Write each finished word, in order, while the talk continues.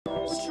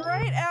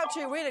Straight out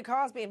to Rita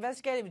Cosby,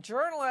 investigative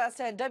journalist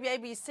and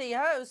WABC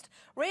host.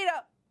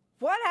 Rita,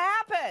 what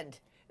happened?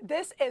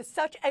 This is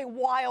such a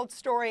wild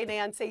story,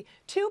 Nancy.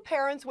 Two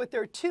parents with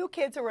their two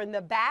kids who are in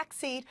the back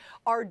seat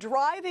are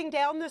driving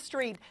down the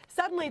street.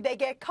 Suddenly, they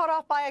get cut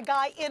off by a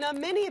guy in a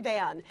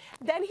minivan.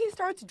 Then he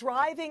starts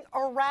driving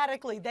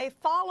erratically. They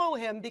follow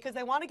him because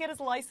they want to get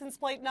his license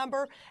plate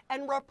number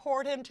and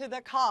report him to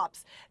the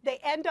cops. They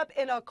end up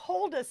in a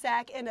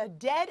cul-de-sac in a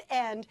dead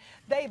end.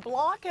 They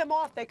block him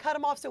off. They cut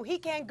him off so he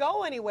can't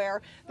go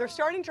anywhere. They're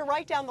starting to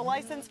write down the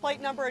license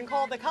plate number and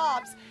call the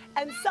cops.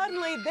 And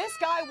suddenly, this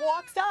guy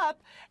walks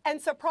up and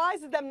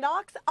surprises them,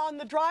 knocks on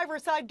the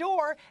driver's side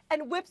door,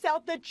 and whips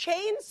out the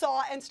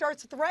chainsaw and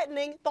starts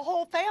threatening the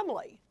whole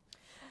family.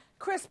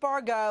 Chris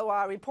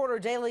Bargo, reporter,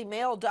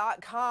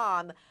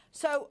 DailyMail.com.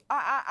 So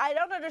I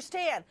don't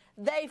understand.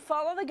 They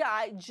follow the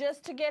guy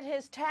just to get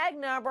his tag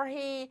number.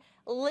 He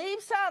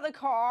leaps out of the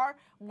car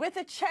with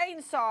a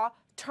chainsaw,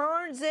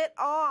 turns it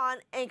on,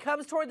 and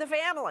comes toward the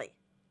family.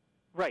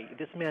 Right.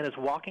 This man is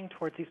walking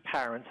towards these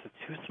parents with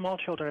two small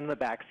children in the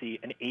backseat,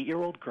 an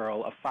 8-year-old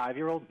girl, a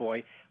 5-year-old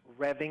boy,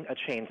 revving a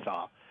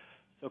chainsaw.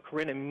 So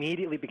Corinne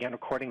immediately began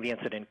recording the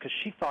incident because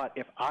she thought,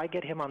 if I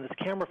get him on this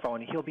camera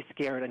phone, he'll be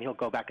scared and he'll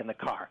go back in the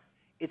car.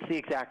 It's the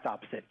exact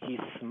opposite. He's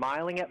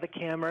smiling at the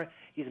camera.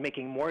 He's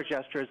making more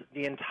gestures.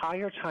 The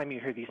entire time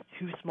you hear these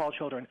two small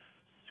children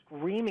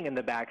screaming in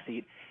the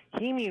backseat.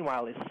 He,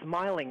 meanwhile, is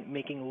smiling,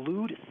 making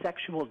lewd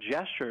sexual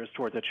gestures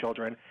toward the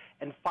children.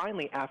 And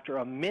finally, after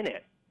a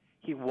minute,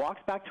 he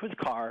walks back to his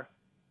car,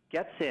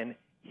 gets in,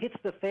 hits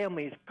the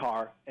family's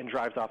car, and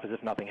drives off as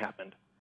if nothing happened.